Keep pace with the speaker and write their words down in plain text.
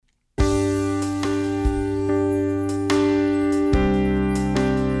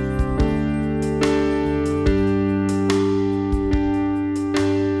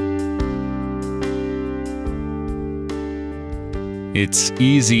It's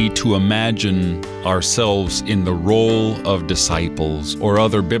easy to imagine ourselves in the role of disciples or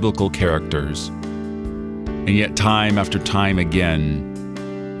other biblical characters. And yet time after time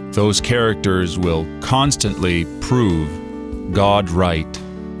again, those characters will constantly prove God right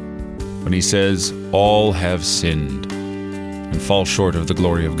when he says, all have sinned and fall short of the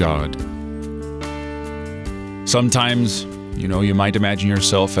glory of God. Sometimes, you might imagine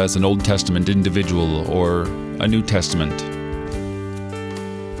yourself as an Old Testament individual or a New Testament.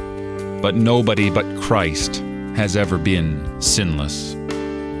 But nobody but Christ has ever been sinless.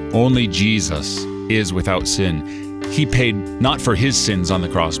 Only Jesus is without sin. He paid not for his sins on the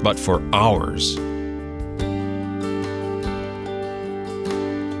cross, but for ours.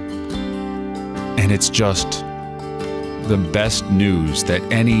 And it's just the best news that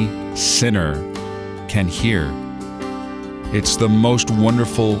any sinner can hear. It's the most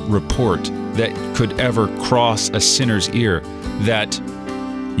wonderful report that could ever cross a sinner's ear, that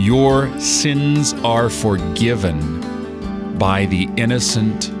your sins are forgiven by the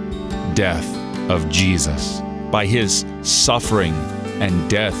innocent death of Jesus. By his suffering and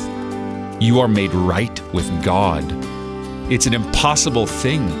death, you are made right with God. It's an impossible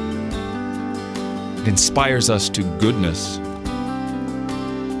thing. It inspires us to goodness.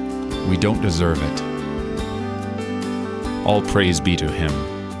 We don't deserve it. All praise be to him.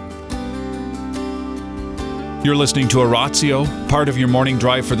 You're listening to Oratio, part of your morning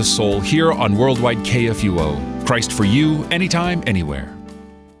drive for the soul, here on Worldwide KFUO. Christ for you, anytime, anywhere.